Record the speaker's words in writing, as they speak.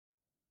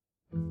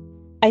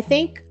I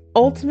think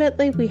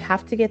ultimately we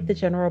have to get the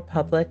general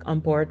public on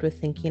board with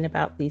thinking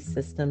about these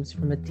systems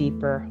from a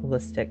deeper,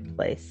 holistic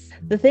place.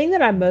 The thing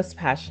that I'm most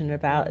passionate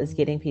about is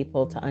getting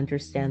people to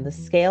understand the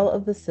scale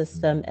of the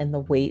system and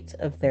the weight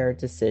of their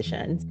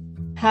decisions.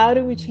 How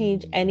do we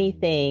change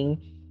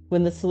anything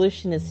when the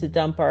solution is to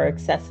dump our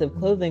excessive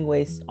clothing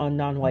waste on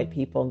non white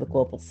people in the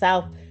global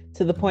south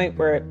to the point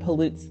where it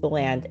pollutes the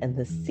land and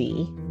the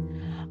sea?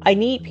 I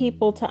need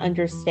people to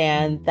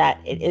understand that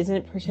it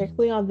isn't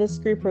particularly on this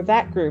group or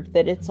that group,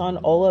 that it's on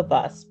all of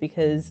us,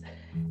 because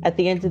at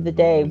the end of the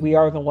day, we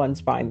are the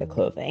ones buying the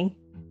clothing.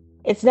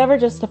 It's never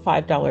just a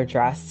 $5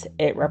 dress.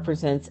 It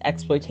represents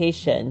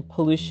exploitation,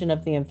 pollution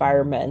of the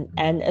environment,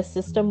 and a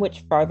system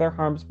which farther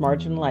harms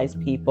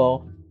marginalized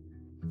people.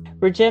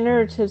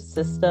 Regenerative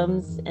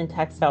systems and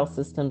textile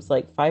systems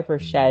like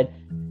FiberShed,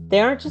 they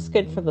aren't just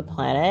good for the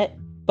planet,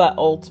 but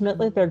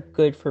ultimately they're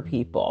good for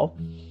people.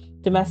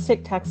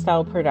 Domestic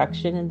textile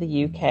production in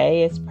the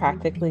UK is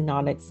practically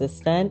non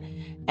existent,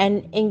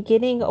 and in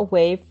getting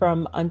away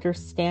from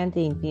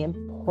understanding the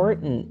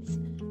importance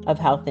of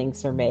how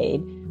things are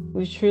made,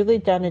 we've truly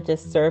done a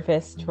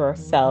disservice to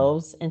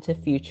ourselves and to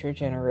future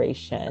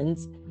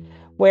generations,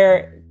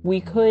 where we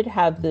could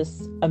have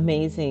this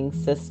amazing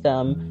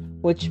system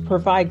which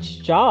provides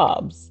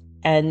jobs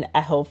and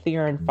a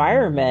healthier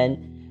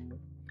environment.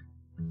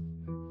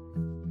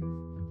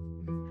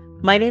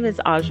 My name is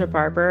Aja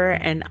Barber,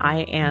 and I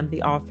am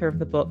the author of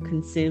the book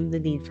Consume: The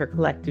Need for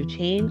Collective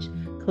Change,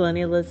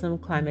 Colonialism,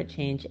 Climate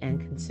Change,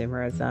 and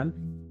Consumerism.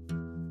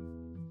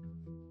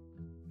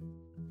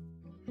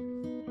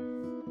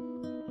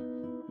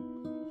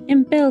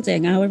 In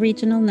building our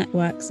regional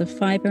networks of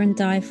fibre and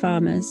dye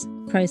farmers,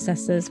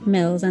 processors,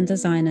 mills, and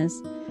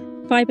designers,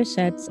 fibre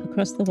sheds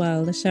across the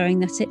world are showing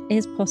that it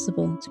is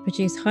possible to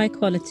produce high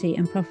quality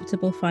and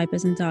profitable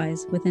fibres and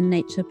dyes within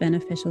nature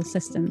beneficial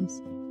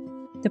systems.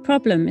 The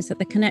problem is that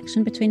the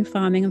connection between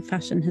farming and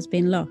fashion has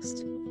been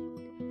lost.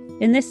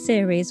 In this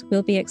series,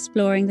 we'll be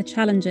exploring the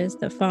challenges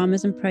that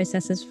farmers and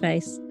processors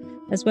face,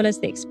 as well as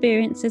the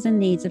experiences and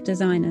needs of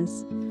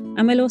designers.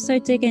 And we'll also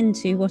dig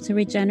into what a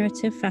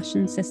regenerative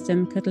fashion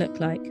system could look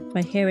like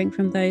by hearing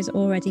from those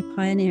already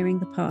pioneering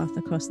the path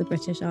across the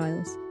British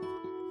Isles.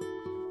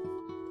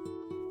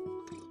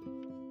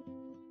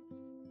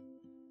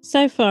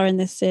 So far in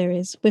this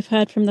series, we've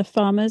heard from the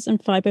farmers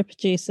and fibre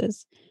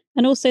producers,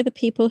 and also the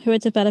people who are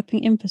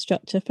developing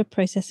infrastructure for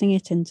processing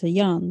it into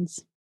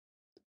yarns.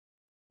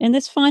 In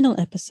this final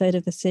episode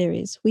of the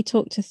series, we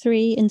talk to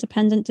 3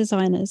 independent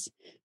designers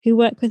who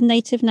work with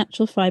native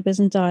natural fibres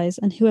and dyes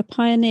and who are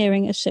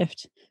pioneering a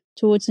shift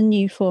towards a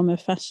new form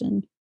of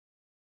fashion.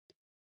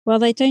 While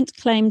they don't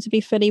claim to be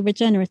fully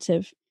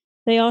regenerative,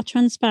 they are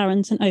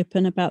transparent and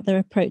open about their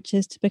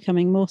approaches to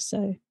becoming more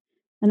so,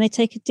 and they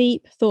take a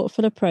deep,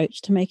 thoughtful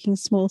approach to making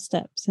small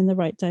steps in the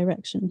right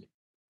direction.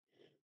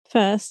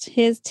 First,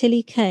 here's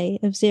Tilly Kay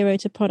of Zero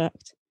to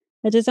Product,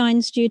 a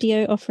design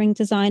studio offering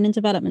design and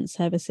development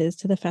services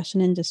to the fashion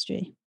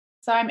industry.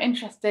 So I'm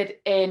interested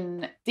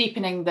in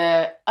deepening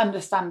the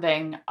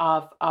understanding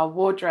of our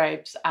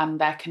wardrobes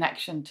and their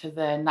connection to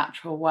the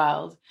natural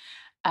world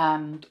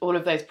and all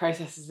of those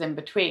processes in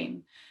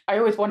between. I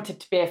always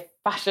wanted to be a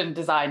fashion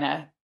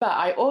designer, but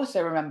I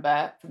also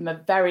remember from a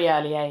very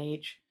early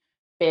age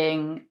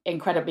being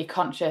incredibly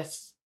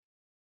conscious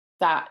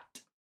that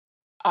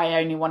I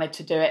only wanted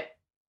to do it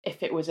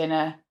if it was in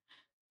a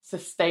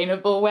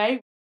sustainable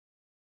way.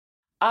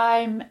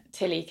 I'm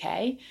Tilly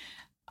Kay.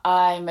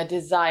 I'm a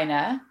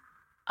designer.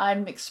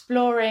 I'm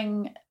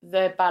exploring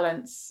the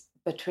balance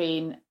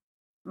between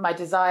my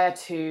desire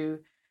to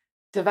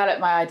develop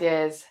my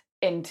ideas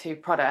into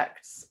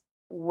products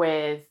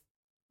with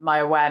my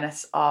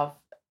awareness of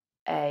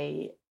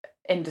a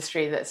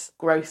industry that's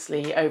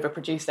grossly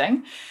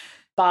overproducing,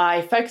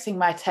 by focusing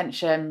my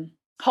attention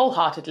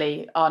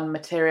wholeheartedly on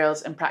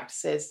materials and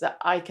practices that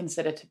I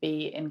consider to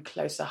be in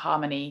closer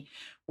harmony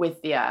with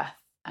the earth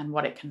and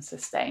what it can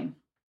sustain.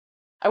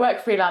 I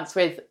work freelance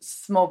with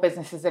small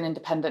businesses and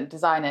independent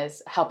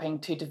designers, helping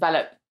to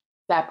develop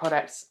their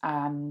products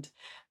and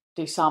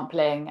do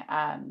sampling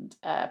and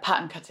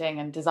pattern cutting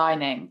and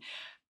designing,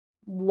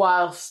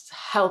 whilst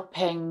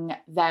helping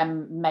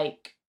them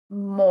make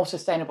more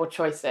sustainable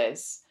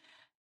choices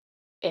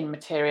in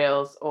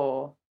materials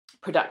or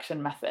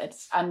production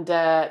methods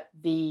under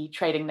the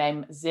trading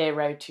name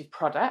Zero to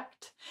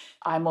Product.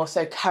 I'm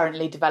also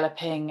currently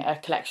developing a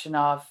collection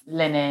of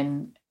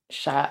linen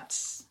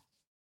shirts.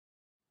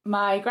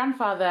 My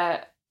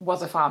grandfather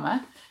was a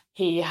farmer.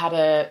 He had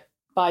a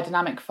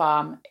biodynamic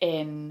farm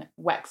in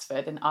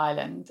Wexford in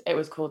Ireland. It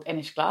was called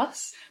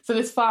Inishglass. So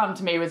this farm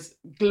to me was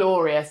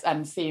glorious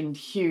and seemed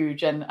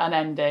huge and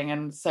unending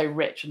and so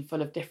rich and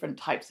full of different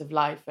types of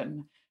life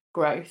and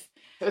growth.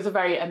 It was a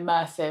very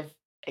immersive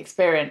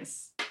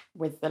experience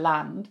with the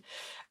land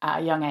at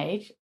a young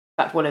age.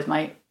 That wool is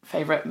my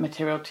favourite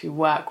material to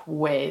work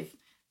with,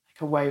 like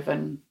a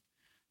woven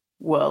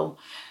wool.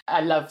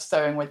 I love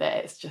sewing with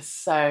it. It's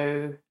just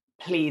so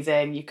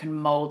pleasing. You can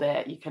mould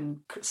it, you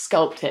can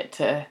sculpt it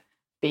to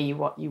be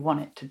what you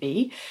want it to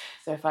be.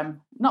 So if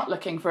I'm not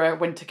looking for a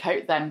winter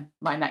coat, then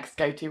my next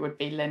go-to would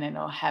be linen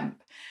or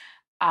hemp.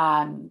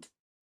 And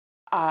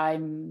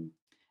I'm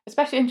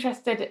especially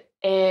interested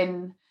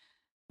in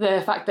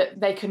the fact that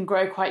they can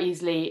grow quite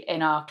easily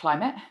in our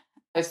climate.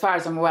 As far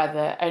as I'm aware,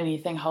 the only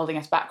thing holding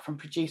us back from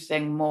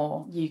producing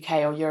more UK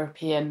or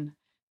European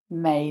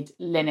made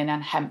linen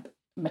and hemp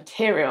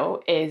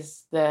material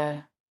is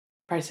the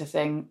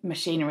processing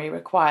machinery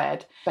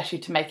required, especially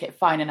to make it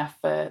fine enough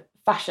for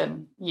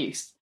fashion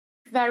use.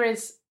 There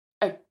is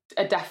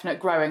a definite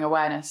growing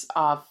awareness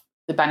of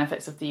the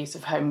benefits of the use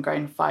of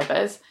homegrown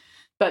fibres,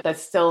 but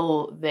there's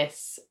still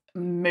this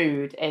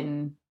mood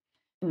in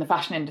the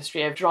fashion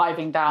industry of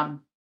driving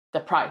down the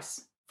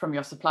price from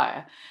your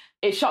supplier.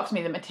 It shocks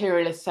me that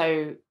material is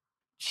so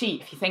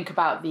cheap. If you think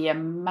about the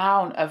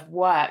amount of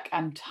work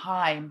and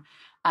time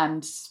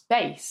and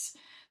space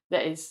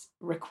that is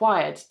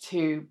required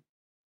to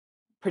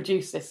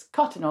produce this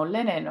cotton or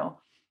linen or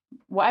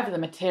whatever the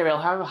material,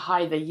 however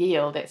high the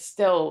yield, it's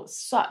still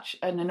such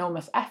an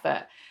enormous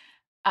effort.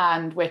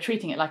 And we're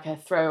treating it like a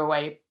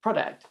throwaway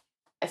product.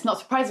 It's not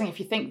surprising if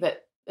you think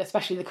that,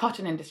 especially the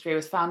cotton industry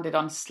was founded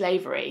on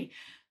slavery.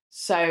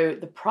 So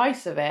the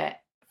price of it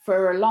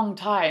for a long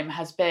time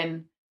has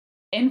been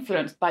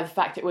influenced by the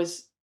fact it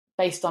was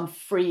based on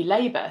free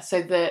labor.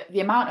 So the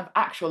amount of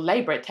actual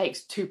labor it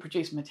takes to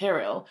produce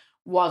material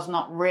was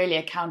not really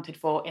accounted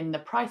for in the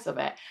price of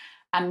it.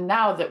 And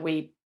now that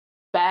we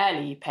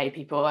barely pay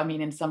people, I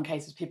mean, in some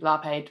cases people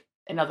are paid,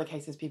 in other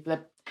cases people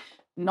are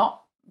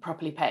not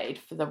properly paid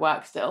for the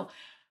work still.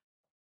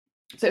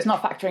 So it's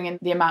not factoring in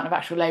the amount of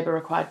actual labor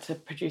required to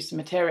produce the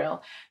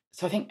material.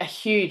 So I think a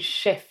huge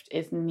shift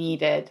is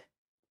needed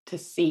to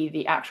see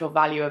the actual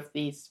value of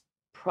these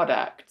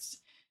products.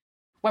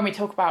 When we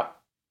talk about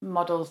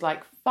models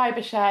like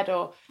Fibershed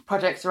or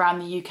projects around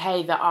the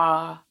UK that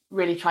are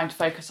really trying to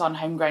focus on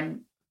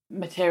homegrown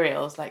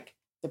materials, like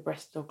the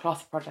Bristol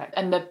Cloth Project,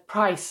 and the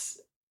price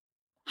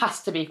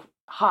has to be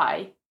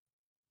high,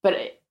 but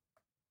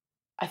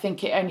I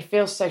think it only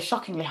feels so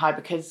shockingly high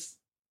because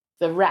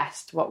the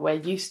rest, what we're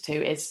used to,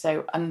 is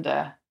so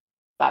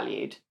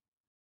undervalued.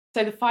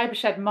 So the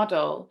Fibershed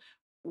model,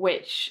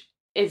 which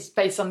is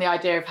based on the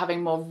idea of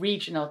having more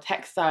regional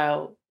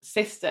textile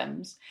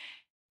systems,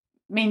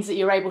 means that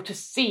you're able to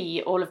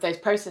see all of those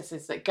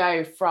processes that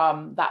go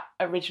from that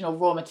original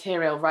raw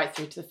material right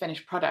through to the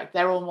finished product.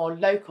 They're all more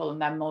local and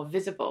they're more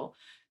visible.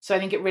 So I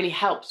think it really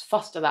helps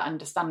foster that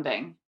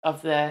understanding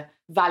of the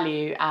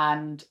value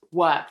and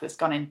work that's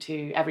gone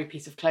into every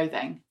piece of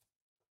clothing.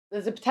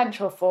 There's a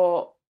potential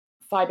for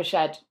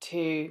Fibershed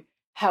to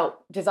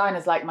help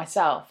designers like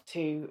myself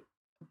to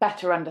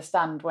better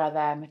understand where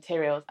their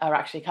materials are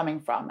actually coming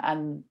from,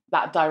 and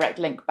that direct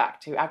link back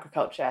to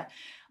agriculture.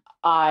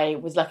 I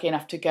was lucky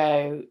enough to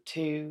go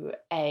to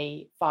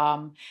a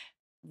farm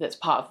that's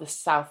part of the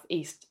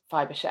Southeast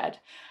Fibershed,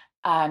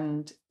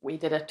 and we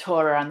did a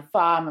tour around the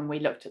farm and we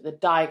looked at the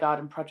dye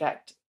garden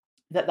project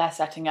that they're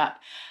setting up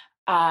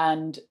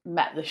and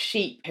met the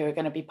sheep who are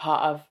going to be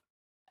part of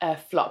a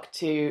flock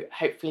to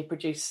hopefully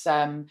produce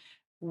some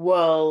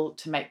wool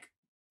to make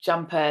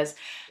jumpers.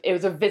 It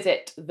was a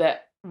visit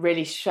that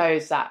really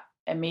shows that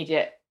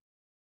immediate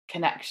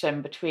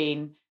connection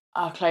between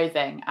our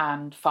clothing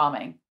and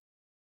farming.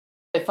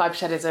 The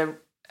Fibershed is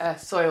a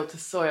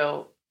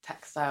soil-to-soil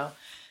textile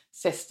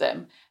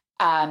system,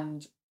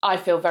 and I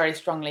feel very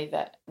strongly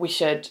that we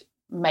should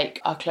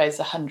make our clothes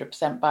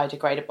 100%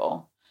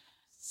 biodegradable.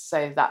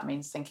 So that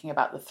means thinking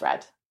about the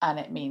thread, and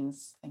it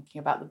means thinking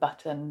about the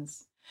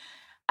buttons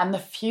and the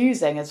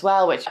fusing as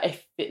well, which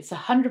if it's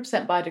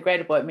 100%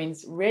 biodegradable, it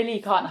means really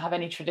you can't have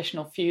any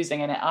traditional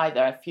fusing in it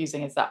either.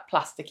 Fusing is that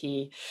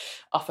plasticky,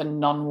 often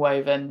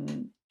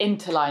non-woven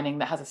interlining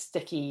that has a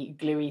sticky,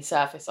 gluey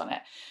surface on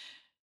it.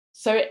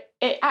 So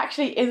it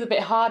actually is a bit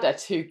harder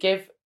to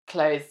give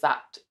clothes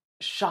that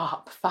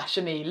sharp,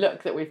 fashiony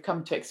look that we've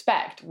come to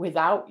expect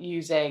without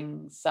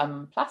using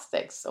some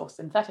plastics or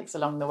synthetics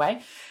along the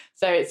way.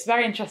 So it's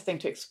very interesting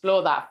to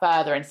explore that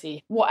further and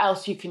see what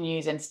else you can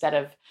use instead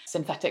of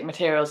synthetic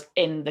materials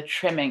in the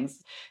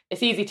trimmings.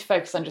 It's easy to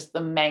focus on just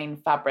the main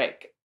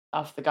fabric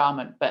of the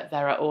garment, but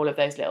there are all of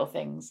those little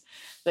things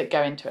that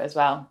go into it as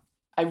well.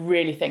 I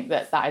really think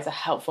that that is a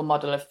helpful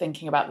model of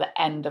thinking about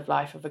the end of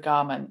life of a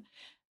garment,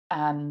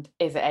 and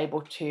is it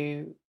able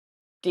to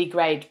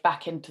degrade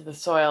back into the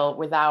soil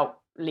without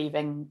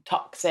leaving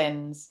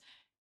toxins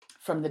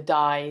from the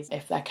dyes,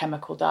 if they're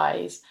chemical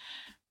dyes,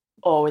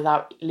 or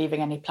without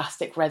leaving any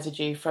plastic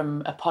residue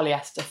from a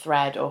polyester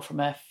thread or from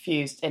a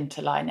fused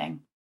interlining.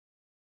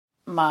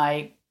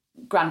 My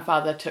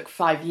grandfather took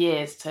 5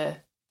 years to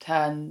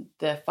turn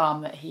the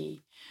farm that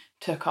he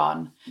took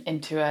on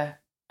into a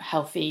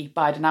healthy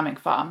biodynamic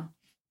farm.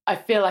 I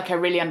feel like I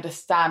really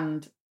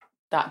understand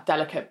that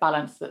delicate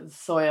balance that the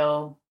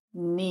soil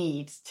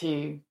needs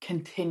to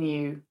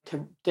continue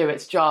to do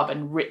its job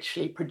and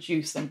richly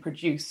produce and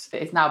produce.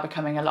 It is now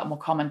becoming a lot more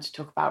common to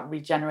talk about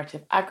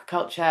regenerative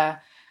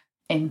agriculture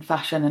in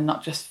fashion and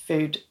not just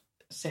food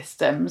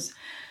systems.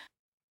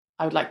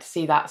 I would like to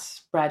see that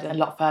spread a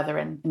lot further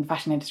in the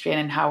fashion industry and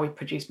in how we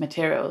produce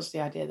materials, the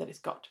idea that it's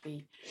got to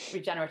be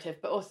regenerative,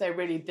 but also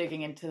really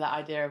digging into the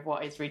idea of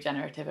what is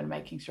regenerative and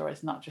making sure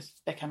it's not just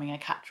becoming a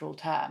catch-all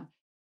term.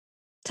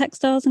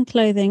 Textiles and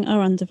clothing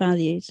are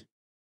undervalued,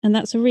 and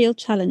that's a real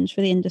challenge for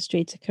the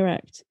industry to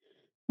correct.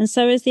 And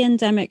so is the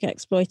endemic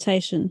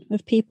exploitation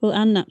of people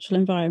and natural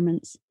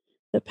environments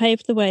that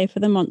paved the way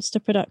for the monster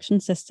production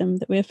system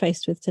that we are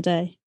faced with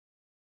today.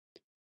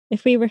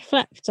 If we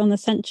reflect on the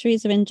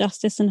centuries of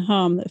injustice and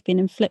harm that have been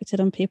inflicted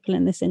on people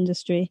in this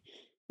industry,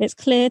 it's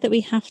clear that we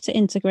have to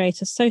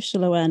integrate a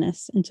social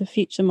awareness into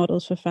future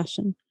models for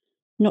fashion,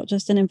 not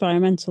just an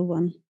environmental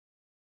one.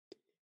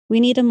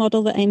 We need a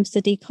model that aims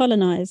to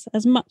decolonise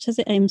as much as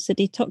it aims to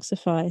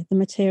detoxify the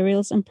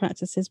materials and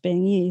practices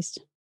being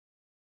used.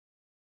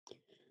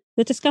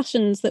 The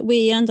discussions that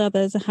we and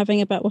others are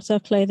having about what our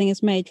clothing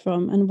is made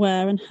from and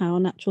where and how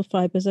natural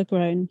fibres are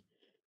grown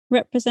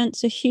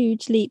represents a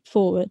huge leap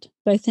forward,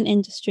 both in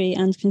industry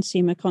and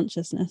consumer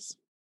consciousness.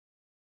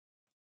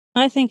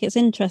 I think it's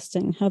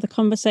interesting how the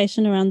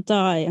conversation around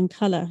dye and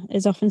colour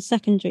is often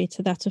secondary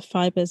to that of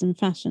fibres and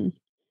fashion,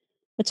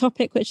 a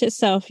topic which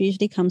itself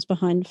usually comes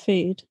behind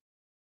food.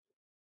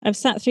 I've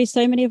sat through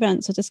so many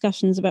events or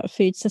discussions about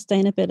food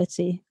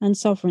sustainability and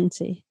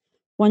sovereignty,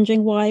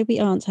 wondering why we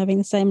aren't having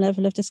the same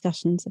level of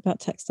discussions about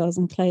textiles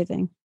and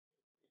clothing.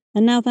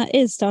 And now that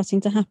is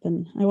starting to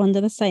happen, I wonder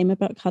the same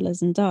about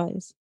colours and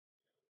dyes.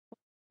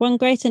 One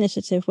great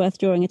initiative worth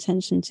drawing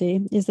attention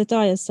to is the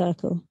Dyers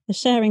Circle, a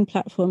sharing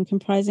platform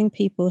comprising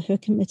people who are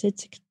committed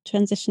to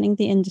transitioning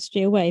the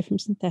industry away from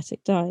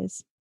synthetic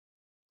dyes.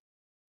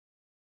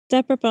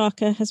 Deborah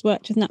Barker has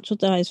worked with natural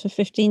dyes for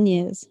 15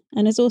 years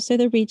and is also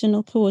the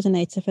regional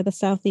coordinator for the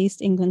South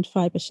East England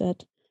Fibre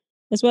Shed,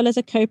 as well as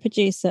a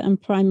co-producer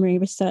and primary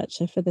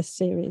researcher for this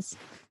series.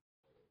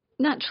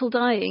 Natural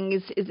dyeing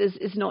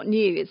is not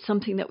new. It's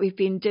something that we've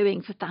been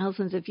doing for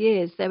thousands of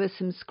years. There were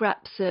some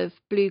scraps of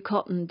blue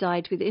cotton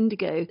dyed with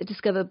indigo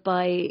discovered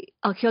by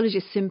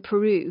archaeologists in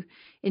Peru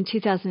in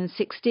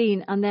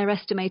 2016, and they're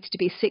estimated to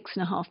be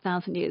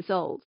 6,500 years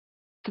old.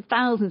 For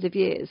thousands of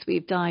years,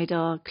 we've dyed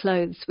our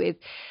clothes with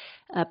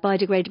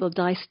biodegradable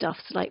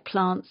dyestuffs like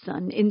plants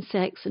and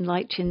insects and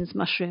lichens,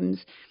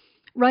 mushrooms,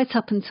 right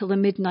up until the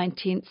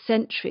mid-19th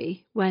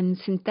century when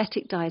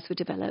synthetic dyes were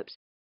developed.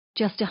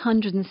 Just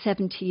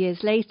 170 years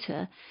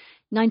later,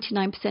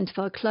 99% of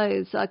our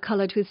clothes are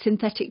coloured with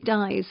synthetic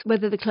dyes,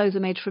 whether the clothes are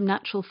made from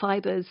natural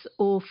fibres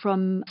or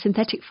from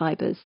synthetic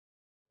fibres.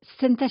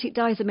 Synthetic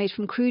dyes are made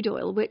from crude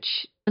oil,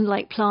 which,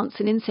 unlike plants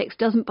and insects,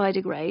 doesn't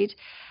biodegrade,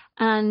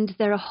 and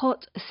there are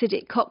hot,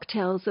 acidic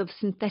cocktails of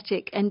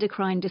synthetic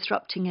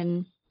endocrine-disrupting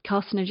and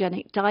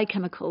carcinogenic dye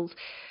chemicals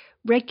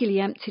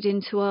regularly emptied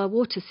into our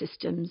water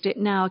systems. It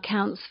now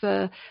accounts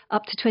for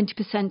up to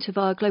 20% of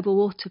our global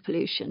water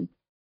pollution.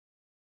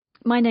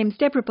 My name's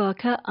Deborah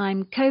Barker.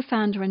 I'm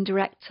co-founder and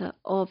director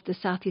of the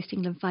South East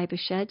England Fibre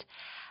Shed,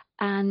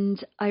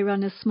 and I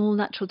run a small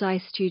natural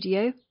dye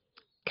studio,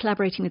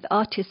 collaborating with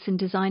artists and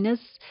designers,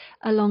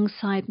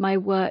 alongside my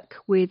work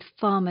with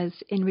farmers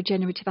in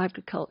regenerative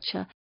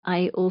agriculture.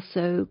 I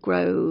also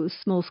grow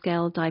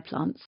small-scale dye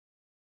plants.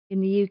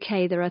 In the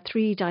UK, there are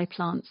 3 dye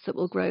plants that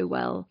will grow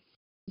well.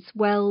 It's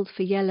Weld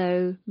for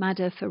yellow,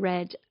 Madder for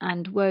red,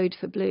 and Woad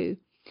for blue.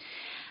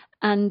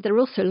 And there are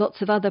also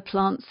lots of other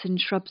plants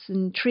and shrubs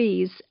and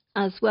trees,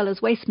 as well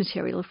as waste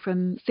material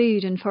from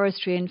food and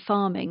forestry and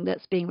farming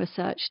that's being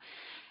researched.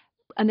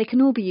 And they can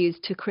all be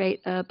used to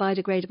create a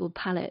biodegradable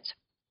palette.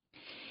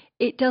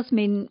 It does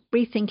mean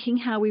rethinking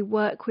how we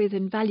work with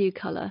and value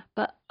colour,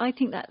 but I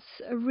think that's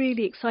a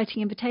really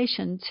exciting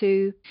invitation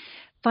to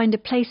find a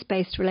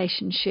place-based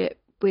relationship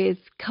with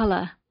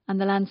colour and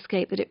the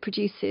landscape that it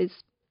produces.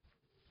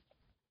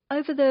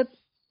 Over the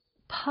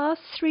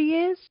past 3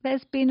 years,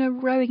 there's been a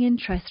growing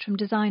interest from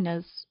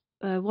designers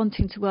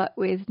wanting to work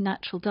with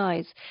natural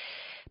dyes,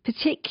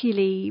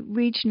 particularly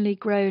regionally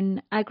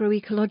grown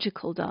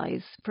agroecological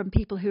dyes from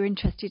people who are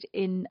interested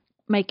in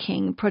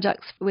making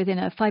products within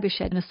a fibre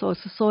shed and a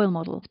soil-to-soil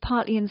model. It's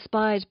partly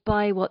inspired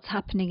by what's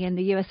happening in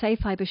the USA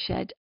fibre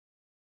shed.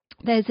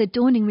 There's a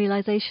dawning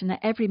realisation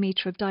that every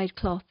metre of dyed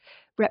cloth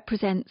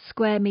represents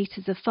square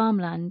metres of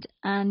farmland,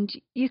 and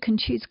you can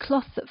choose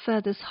cloth that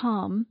furthers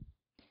harm,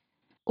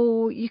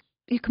 or you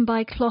can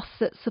buy cloth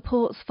that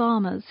supports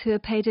farmers who are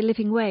paid a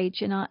living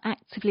wage and are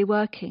actively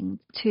working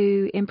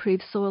to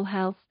improve soil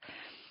health,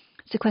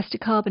 sequester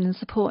carbon and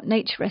support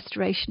nature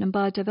restoration and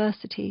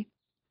biodiversity.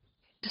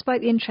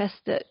 Despite the interest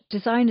that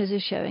designers are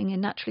showing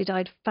in naturally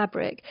dyed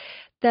fabric,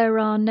 there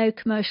are no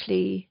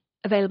commercially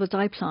available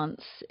dye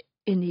plants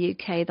in the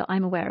UK that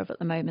I'm aware of at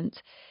the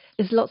moment.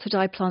 There's lots of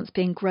dye plants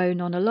being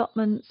grown on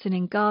allotments and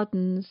in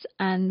gardens,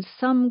 and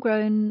some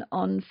grown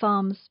on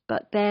farms,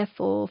 but they're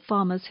for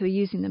farmers who are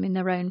using them in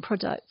their own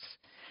products.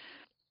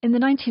 In the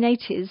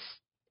 1980s,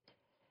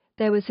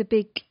 there was a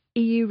big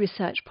EU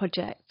research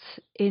project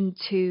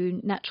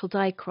into natural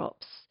dye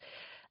crops,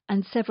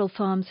 and several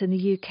farms in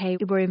the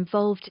UK were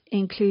involved,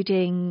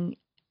 including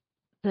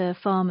the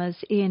farmers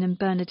Ian and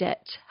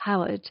Bernadette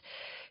Howard,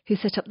 who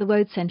set up the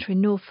Woad Centre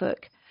in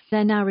Norfolk.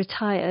 They're now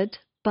retired,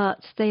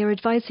 but they are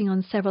advising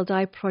on several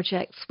dye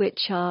projects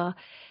which are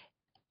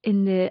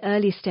in the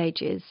early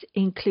stages,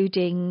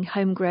 including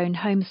Homegrown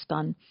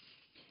Homespun,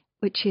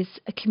 which is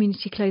a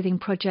community clothing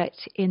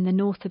project in the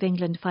north of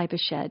England fibre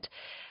shed.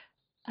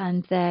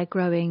 And they're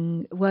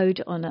growing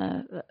woad on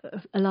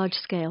a large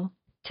scale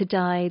to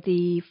dye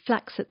the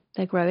flax that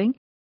they're growing.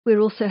 We're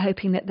also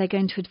hoping that they're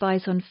going to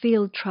advise on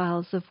field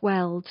trials of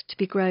weld to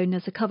be grown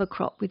as a cover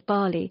crop with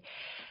barley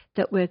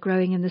that we're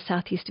growing in the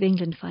southeast of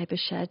England fibre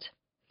shed.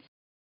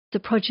 The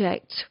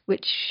project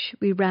which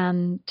we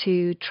ran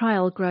to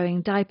trial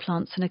growing dye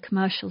plants on a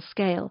commercial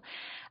scale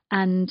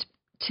and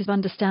to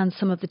understand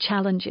some of the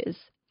challenges.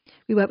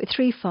 We worked with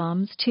 3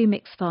 farms, 2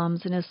 mixed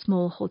farms and a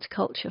small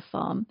horticulture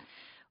farm,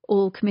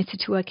 all committed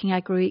to working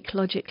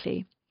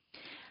agroecologically.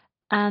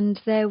 And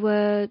there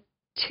were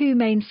 2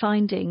 main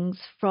findings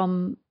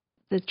from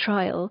the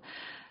trial.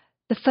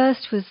 The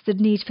first was the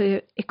need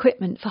for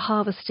equipment for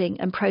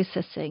harvesting and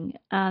processing.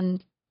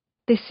 And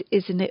this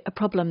is a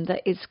problem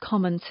that is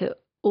common to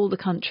all the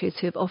countries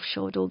who have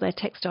offshored all their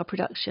textile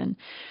production.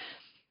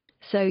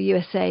 So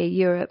USA,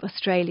 Europe,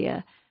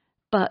 Australia.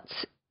 But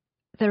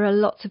there are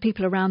lots of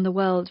people around the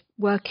world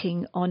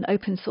working on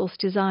open source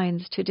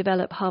designs to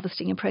develop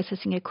harvesting and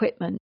processing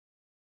equipment.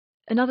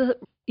 Another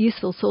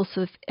useful source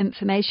of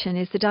information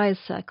is the Dyers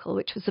Circle,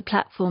 which was a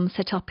platform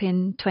set up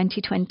in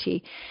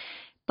 2020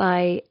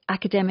 by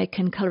academic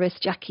and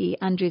colorist Jackie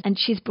Andrews. And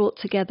she's brought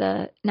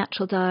together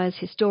natural dyers,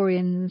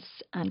 historians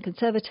and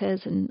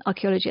conservators and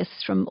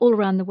archaeologists from all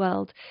around the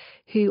world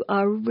who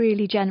are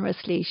really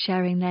generously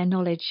sharing their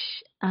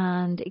knowledge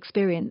and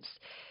experience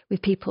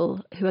with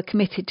people who are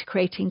committed to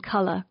creating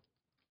colour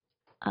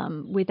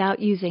without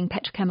using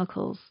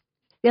petrochemicals.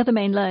 The other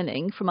main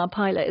learning from our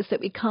pilot is that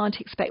we can't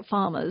expect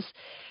farmers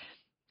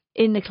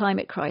in the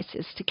climate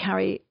crisis to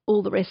carry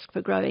all the risk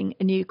for growing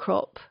a new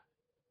crop.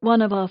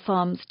 One of our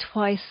farms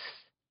twice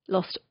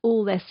lost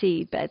all their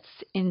seed beds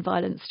in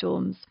violent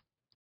storms.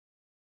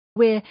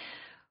 We're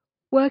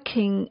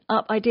working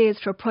up ideas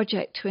for a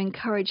project to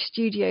encourage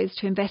studios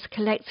to invest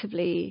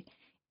collectively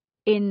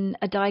in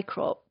a dye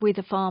crop with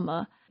a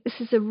farmer. This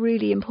is a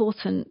really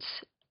important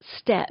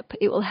step.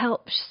 It will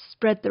help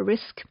spread the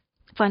risk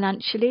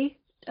financially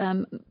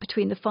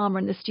between the farmer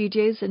and the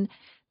studios, and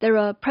there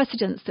are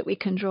precedents that we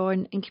can draw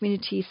in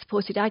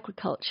community-supported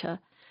agriculture,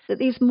 that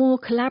these more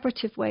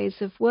collaborative ways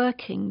of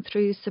working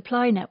through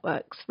supply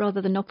networks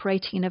rather than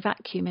operating in a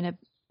vacuum in a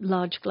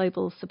large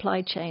global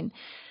supply chain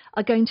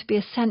are going to be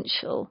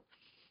essential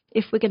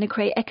if we're going to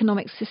create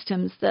economic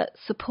systems that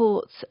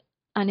support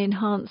and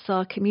enhance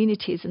our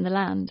communities in the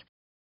land.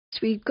 So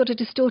we've got a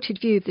distorted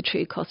view of the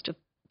true cost of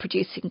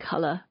producing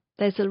colour.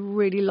 There's a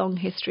really long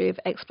history of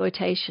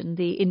exploitation.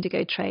 The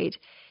indigo trade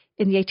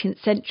in the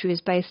 18th century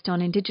was based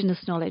on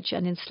indigenous knowledge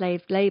and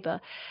enslaved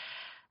labour.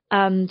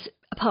 And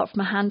apart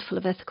from a handful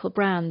of ethical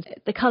brands,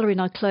 the colour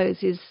in our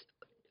clothes is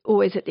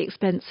always at the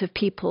expense of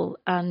people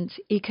and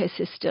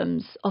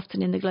ecosystems,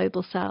 often in the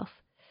global south.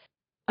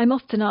 I'm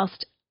often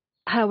asked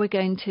how we're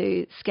going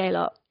to scale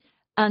up.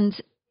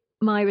 And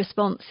my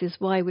response is,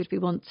 why would we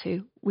want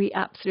to? We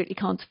absolutely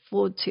can't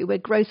afford to. We're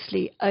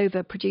grossly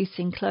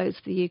overproducing clothes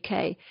for the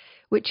UK,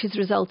 which has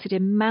resulted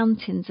in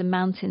mountains and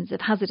mountains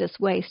of hazardous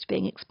waste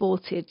being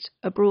exported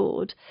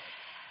abroad.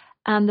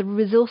 And the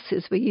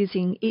resources we're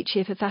using each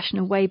year for fashion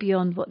are way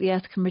beyond what the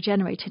Earth can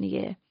regenerate in a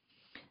year.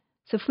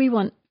 So if we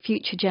want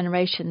future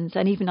generations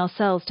and even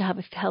ourselves to have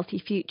a healthy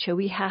future,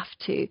 we have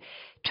to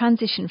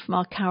transition from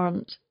our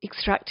current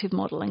extractive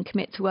model and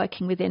commit to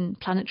working within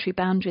planetary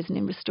boundaries and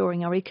in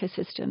restoring our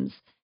ecosystems.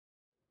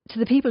 To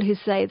the people who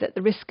say that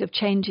the risk of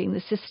changing the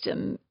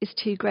system is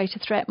too great a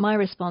threat, my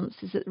response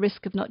is that the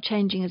risk of not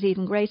changing is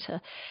even greater.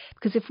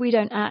 Because if we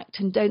don't act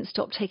and don't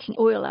stop taking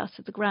oil out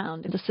of the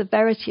ground, the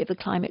severity of the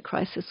climate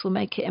crisis will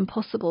make it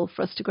impossible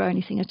for us to grow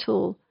anything at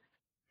all.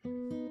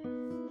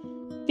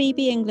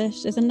 Phoebe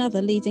English is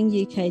another leading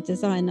UK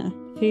designer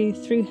who,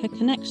 through her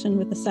connection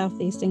with the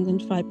South East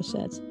England fibre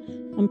shed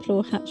and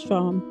Plor Hatch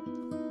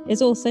Farm,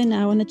 is also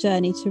now on a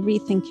journey to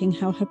rethinking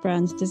how her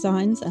brand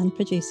designs and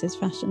produces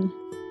fashion.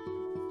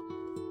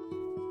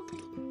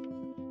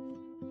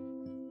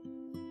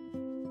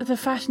 The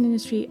fashion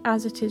industry,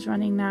 as it is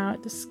running now,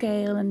 at the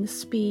scale and the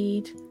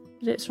speed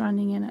that it's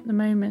running in at the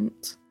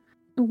moment,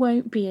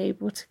 won't be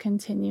able to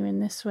continue in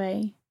this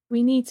way.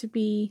 We need to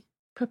be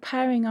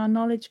preparing our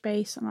knowledge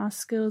base and our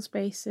skills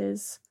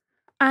bases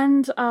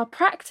and our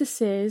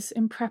practices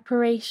in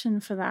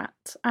preparation for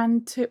that,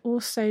 and to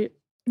also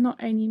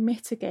not only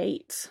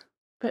mitigate,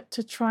 but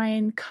to try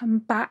and come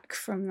back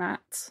from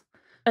that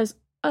as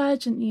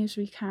urgently as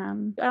we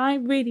can. I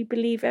really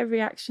believe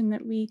every action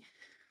that we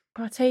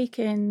partake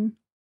in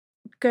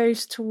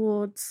goes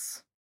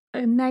towards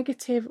a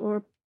negative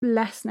or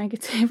less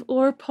negative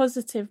or a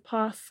positive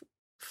path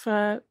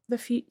for the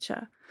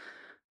future.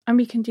 And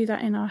we can do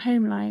that in our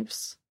home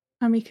lives.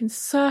 And we can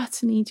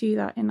certainly do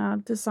that in our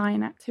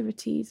design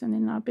activities and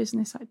in our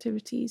business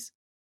activities.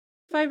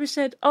 Fibre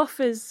Shed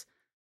offers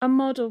a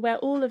model where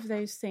all of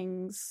those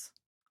things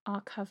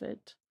are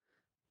covered.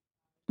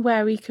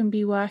 where we can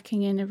be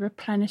working in a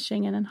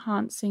replenishing and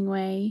enhancing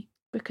way,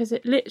 because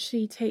it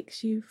literally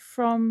takes you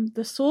from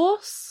the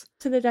source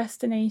to the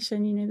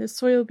destination, you know, the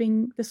soil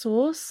being the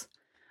source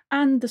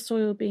and the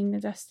soil being the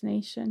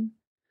destination.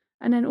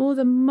 And then all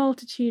the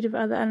multitude of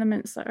other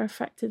elements that are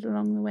affected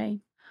along the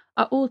way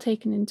are all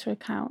taken into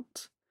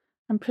account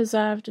and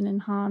preserved and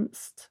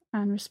enhanced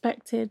and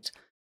respected.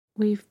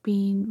 We've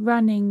been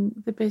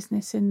running the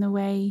business in the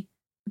way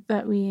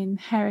that we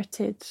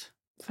inherited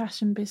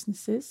fashion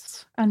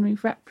businesses, and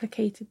we've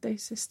replicated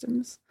those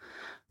systems.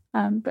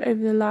 But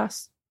over the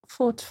last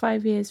 4 to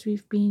 5 years,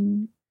 we've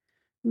been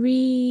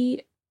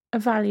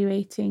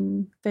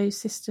re-evaluating those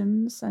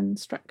systems and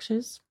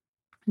structures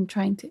and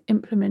trying to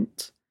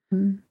implement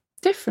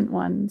different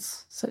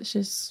ones, such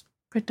as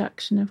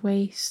reduction of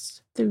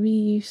waste, the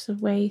reuse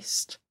of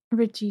waste,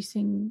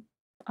 reducing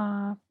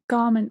our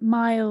garment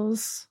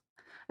miles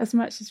as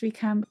much as we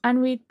can.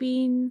 And we'd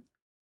been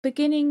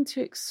beginning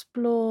to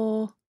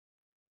explore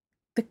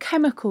the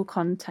chemical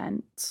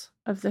content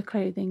of the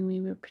clothing we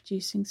were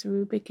producing. So we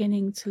were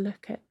beginning to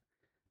look at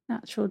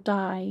natural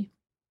dye,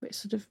 which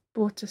sort of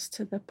brought us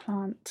to the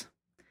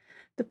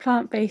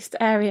plant-based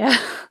area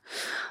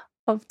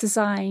of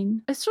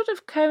design. It sort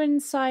of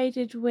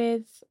coincided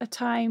with a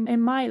time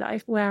in my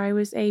life where I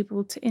was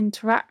able to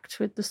interact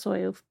with the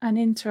soil and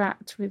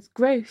interact with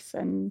growth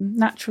and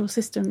natural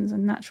systems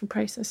and natural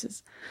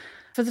processes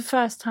for the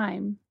first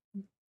time.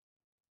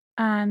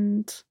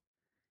 And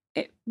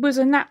it was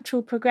a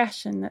natural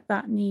progression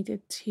that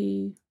needed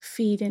to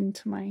feed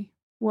into my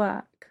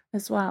work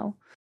as well.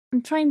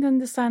 I'm trying to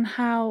understand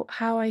how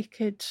I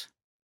could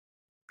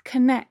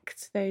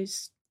connect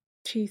those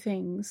two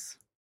things,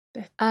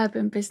 the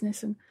urban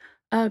business and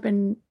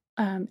urban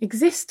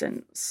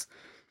existence,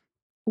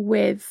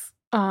 with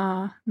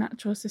our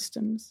natural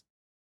systems.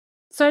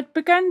 So I'd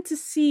begun to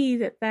see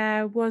that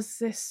there was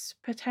this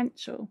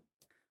potential,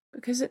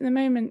 because at the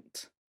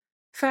moment,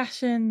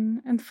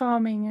 fashion and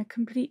farming are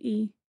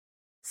completely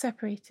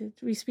separated.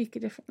 We speak a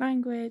different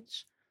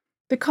language.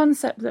 The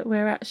concept that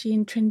we're actually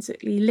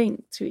intrinsically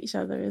linked to each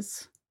other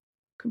is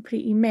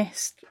completely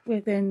missed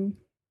within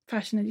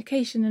fashion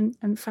education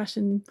and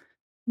fashion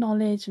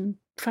knowledge and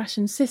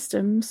fashion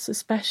systems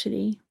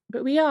especially.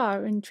 But we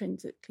are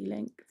intrinsically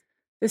linked.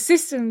 The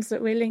systems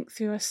that we're linked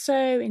through are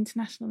so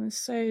international and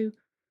so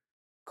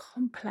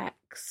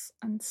complex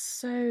and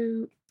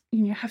so,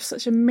 have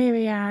such a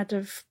myriad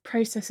of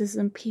processes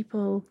and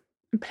people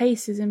and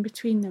places in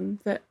between them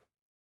that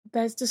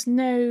there's just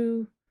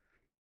no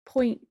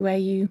point where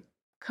you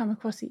come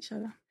across each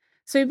other.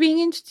 So being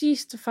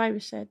introduced to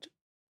Fibershed,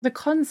 the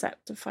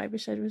concept of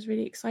Fibershed was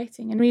really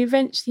exciting, and we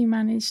eventually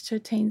managed to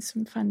attain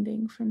some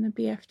funding from the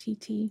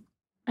BFTT,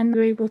 and we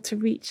were able to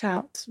reach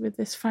out with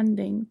this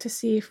funding to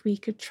see if we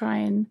could try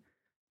and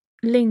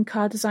link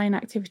our design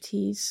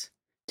activities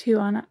to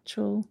our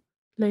natural,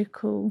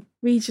 local,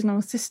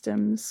 regional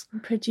systems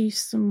and produce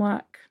some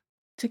work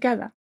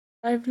together.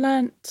 I've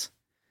learnt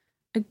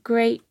a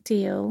great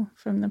deal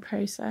from the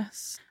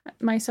process.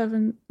 Myself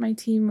and my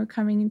team were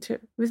coming into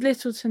it with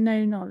little to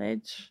no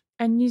knowledge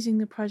and using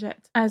the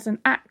project as an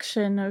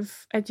action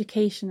of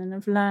education and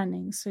of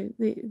learning. So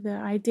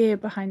the idea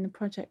behind the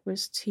project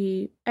was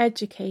to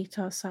educate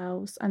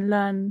ourselves and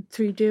learn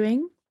through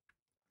doing,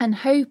 and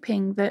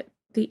hoping that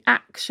the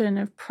action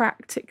of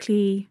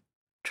practically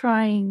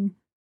trying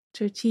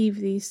to achieve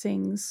these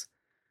things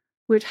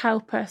would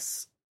help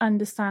us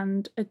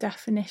understand a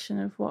definition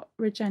of what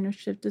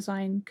regenerative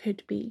design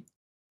could be.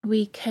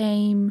 We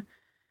came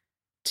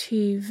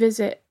to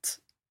visit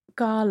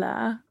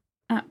Gala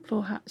at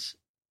Floorhatch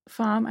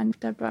Farm and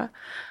Deborah,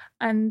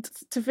 and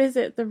to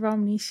visit the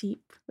Romney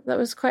sheep. That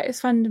was quite a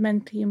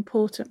fundamentally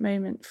important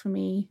moment for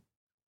me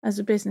as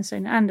a business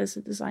owner and as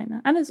a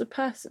designer and as a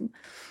person,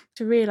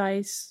 to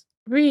realise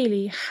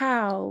really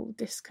how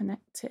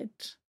disconnected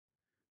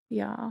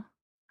we are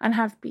and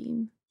have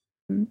been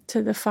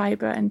to the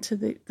fibre and to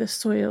the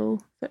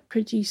soil that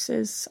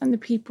produces and the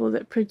people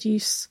that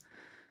produce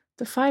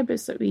the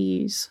fibres that we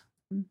use.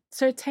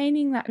 So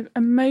attaining that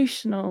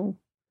emotional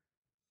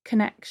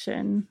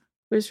connection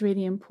was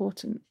really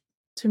important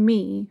to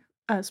me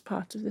as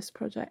part of this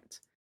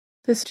project.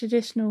 The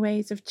traditional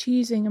ways of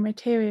choosing a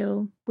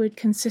material would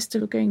consist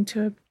of going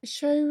to a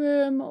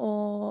showroom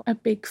or a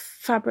big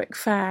fabric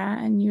fair,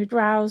 and you'd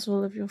browse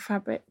all of your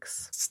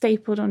fabrics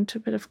stapled onto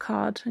a bit of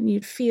card, and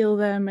you'd feel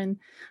them and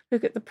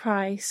look at the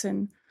price,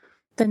 and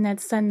then they'd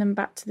send them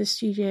back to the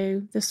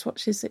studio, the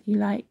swatches that you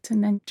liked,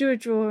 and then do a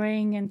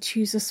drawing and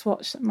choose a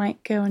swatch that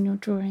might go on your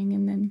drawing,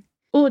 and then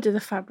order the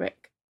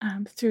fabric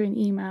through an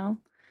email.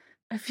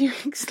 A few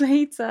weeks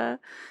later,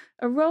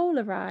 a roll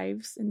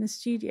arrives in the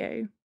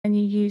studio and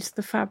you use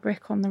the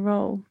fabric on the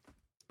roll.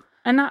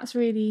 And that's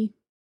really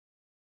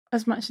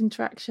as much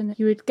interaction as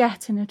you would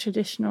get in a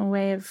traditional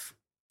way of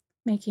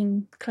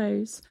making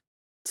clothes.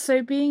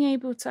 So being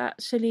able to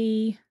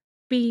actually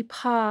be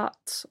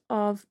part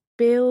of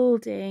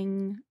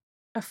building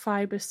a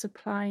fibre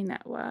supply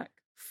network,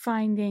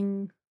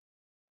 finding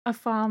a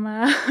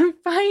farmer,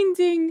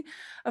 finding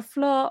a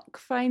flock,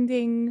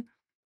 finding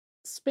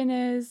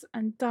spinners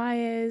and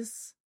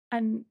dyers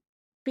and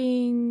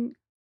being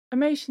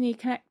emotionally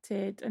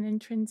connected and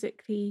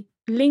intrinsically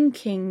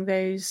linking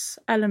those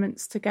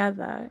elements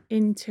together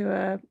into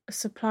a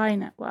supply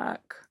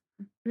network.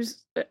 It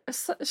was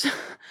such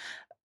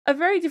a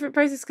very different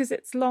process because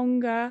it's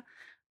longer.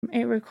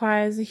 It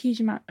requires a huge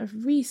amount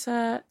of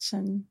research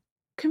and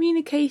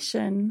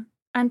communication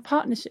and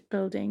partnership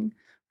building,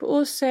 but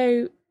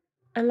also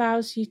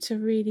allows you to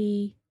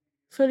really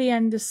fully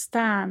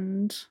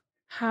understand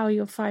how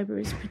your fibre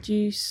is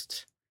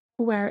produced,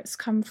 where it's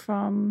come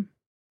from.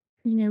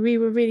 We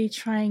were really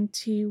trying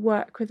to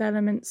work with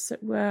elements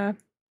that were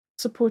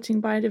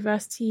supporting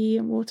biodiversity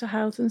and water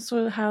health and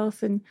soil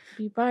health and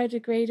be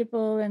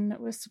biodegradable, and that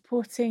were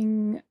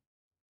supporting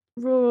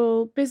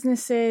rural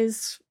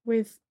businesses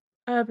with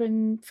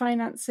urban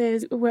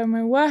finances. When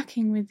we're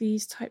working with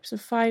these types of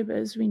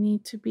fibres, we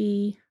need to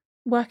be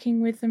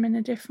working with them in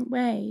a different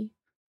way,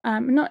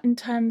 not in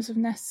terms of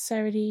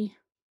necessarily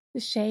the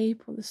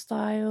shape or the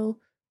style,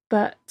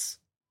 but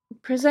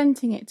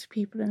presenting it to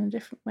people in a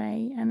different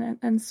way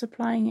and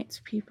supplying it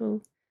to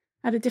people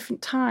at a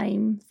different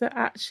time that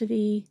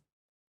actually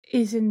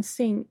is in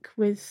sync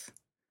with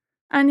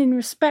and in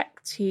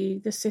respect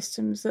to the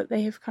systems that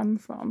they have come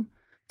from.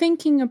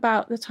 Thinking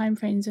about the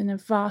timeframes in a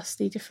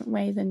vastly different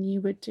way than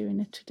you would do in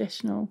a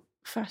traditional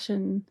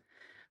fashion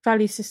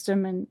value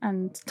system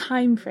and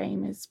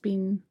timeframe has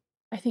been,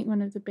 I think,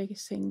 one of the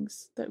biggest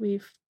things that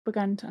we've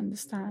begun to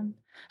understand.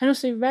 And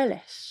also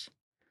relish,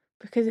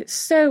 because it's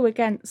so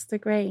against the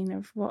grain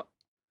of what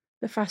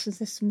the fashion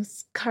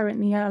systems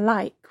currently are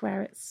like,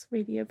 where it's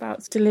really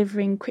about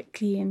delivering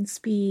quickly and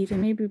speed,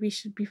 and maybe we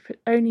should be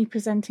only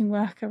presenting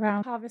work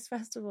around Harvest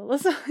Festival or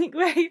something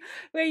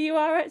where you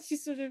are actually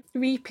sort of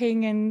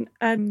reaping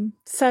and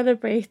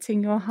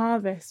celebrating your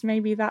harvest.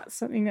 Maybe that's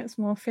something that's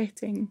more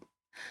fitting.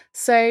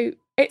 So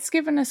it's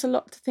given us a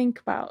lot to think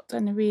about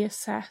and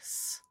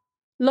reassess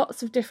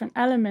lots of different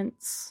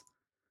elements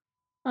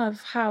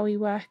of how we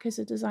work as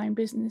a design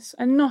business,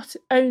 and not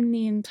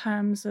only in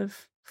terms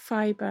of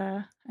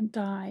fibre and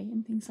dye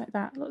and things like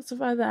that, lots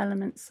of other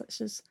elements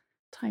such as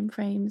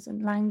timeframes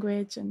and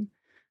language and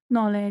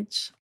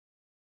knowledge.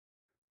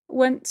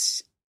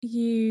 Once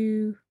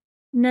you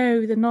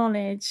know the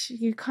knowledge,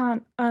 you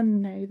can't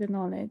unknow the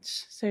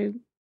knowledge. So,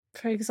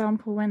 for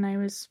example, when I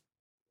was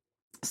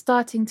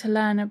starting to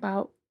learn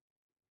about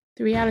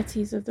the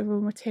realities of the raw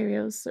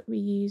materials that we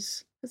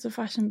use as a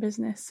fashion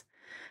business,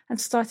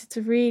 and started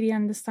to really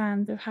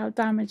understand of how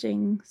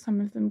damaging some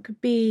of them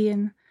could be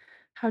and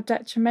how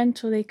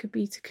detrimental they could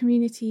be to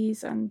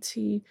communities and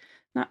to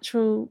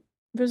natural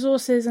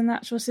resources and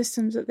natural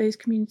systems that those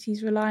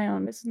communities rely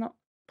on. It's not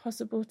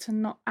possible to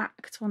not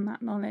act on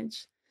that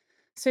knowledge.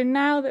 So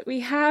now that we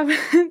have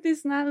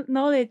this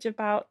knowledge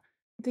about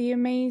the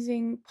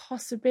amazing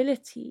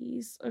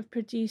possibilities of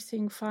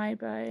producing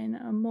fibre in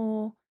a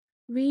more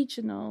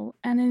regional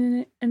and in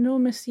an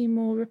enormously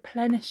more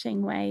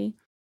replenishing way,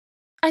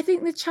 I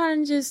think the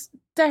challenge is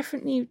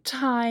definitely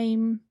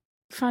time,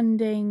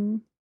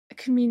 funding,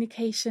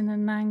 communication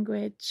and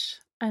language,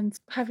 and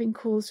having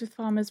calls with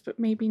farmers, but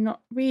maybe not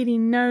really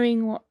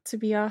knowing what to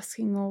be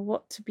asking or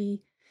what to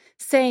be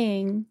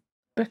saying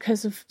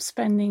because of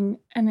spending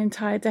an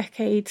entire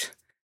decade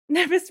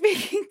never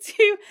speaking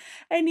to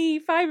any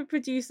fibre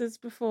producers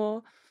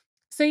before.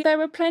 So there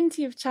were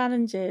plenty of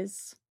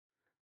challenges.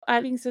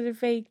 I've been sort of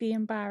vaguely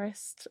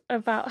embarrassed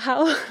about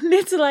how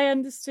little I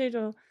understood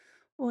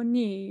or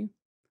knew,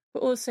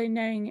 but also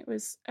knowing it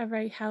was a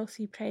very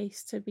healthy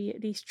place to be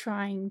at least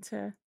trying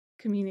to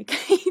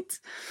communicate.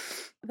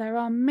 There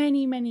are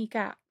many, many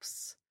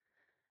gaps,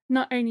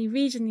 not only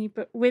regionally,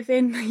 but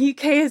within the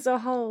UK as a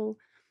whole,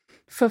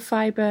 for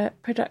fibre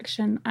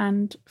production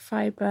and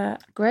fibre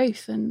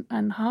growth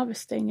and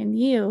harvesting and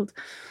yield.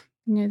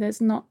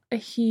 There's not a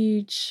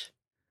huge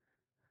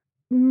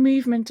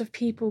movement of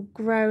people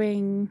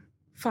growing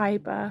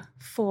fibre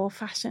for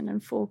fashion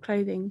and for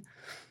clothing.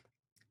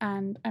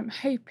 And I'm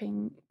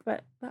hoping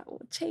that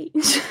will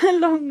change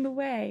along the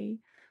way,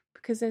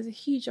 because there's a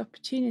huge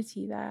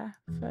opportunity there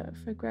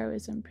for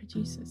growers and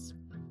producers.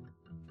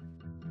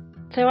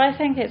 So I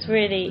think it's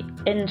really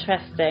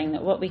interesting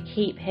that what we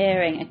keep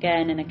hearing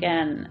again and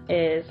again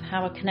is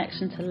how a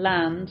connection to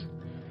land,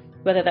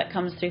 whether that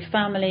comes through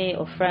family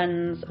or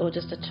friends or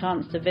just a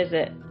chance to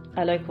visit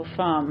a local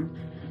farm,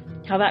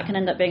 how that can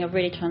end up being a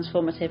really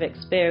transformative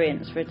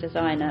experience for a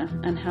designer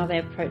and how they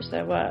approach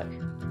their work.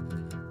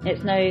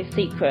 It's no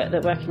secret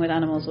that working with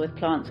animals or with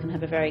plants can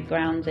have a very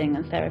grounding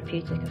and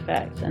therapeutic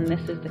effect, and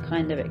this is the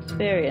kind of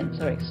experience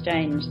or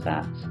exchange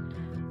that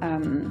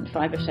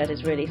FibreShed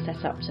is really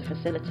set up to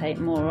facilitate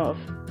more of.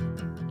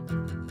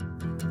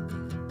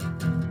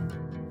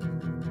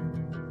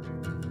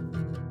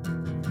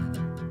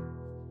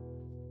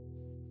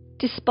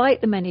 Despite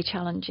the many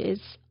challenges,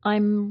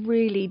 I'm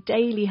really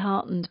daily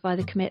heartened by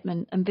the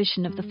commitment and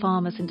vision of the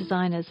farmers and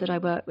designers that I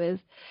work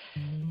with.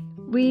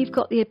 We've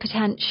got the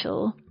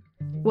potential,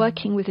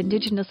 working with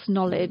Indigenous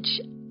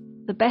knowledge,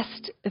 the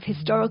best of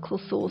historical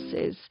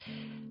sources,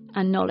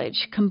 and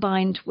knowledge,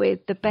 combined with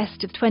the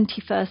best of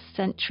 21st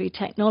century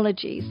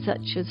technologies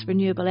such as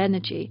renewable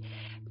energy,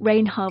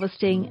 rain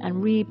harvesting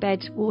and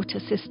rebed water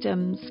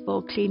systems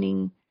for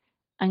cleaning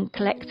and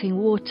collecting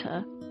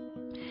water,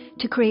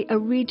 to create a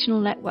regional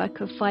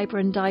network of fibre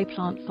and dye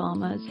plant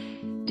farmers,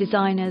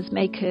 designers,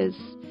 makers,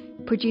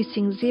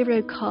 producing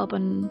zero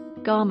carbon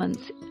garments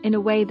in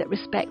a way that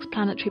respects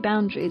planetary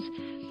boundaries,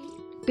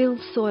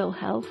 builds soil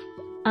health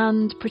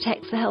and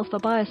protects the health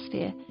of our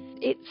biosphere.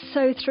 It's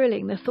so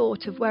thrilling, the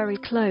thought of wearing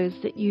clothes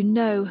that you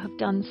know have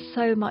done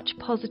so much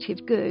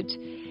positive good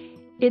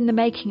in the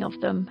making of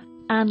them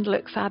and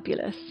look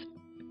fabulous.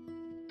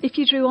 If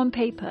you drew on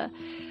paper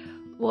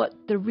what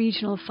the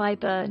regional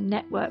fibre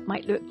network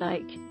might look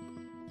like,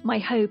 my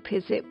hope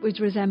is it would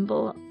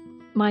resemble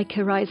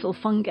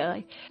mycorrhizal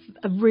fungi,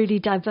 a really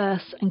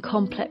diverse and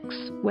complex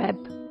web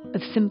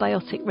of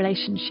symbiotic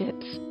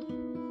relationships.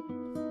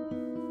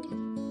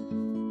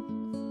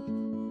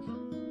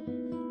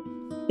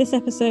 This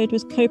episode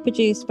was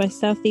co-produced by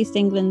South East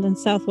England and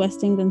South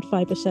West England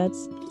Fibre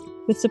Sheds,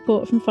 with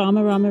support from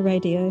Farmerama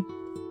Radio,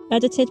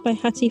 edited by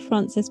Hattie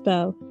Francis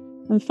Bell,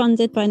 and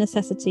funded by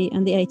Necessity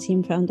and the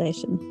A-Team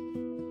Foundation.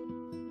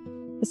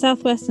 The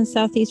South West and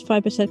South East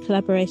Fibre Shed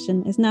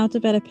collaboration is now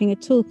developing a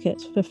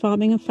toolkit for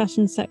farming and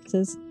fashion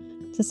sectors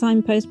to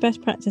signpost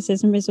best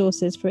practices and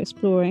resources for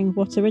exploring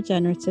what a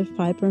regenerative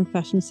fibre and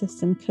fashion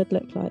system could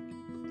look like,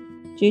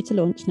 due to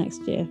launch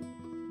next year.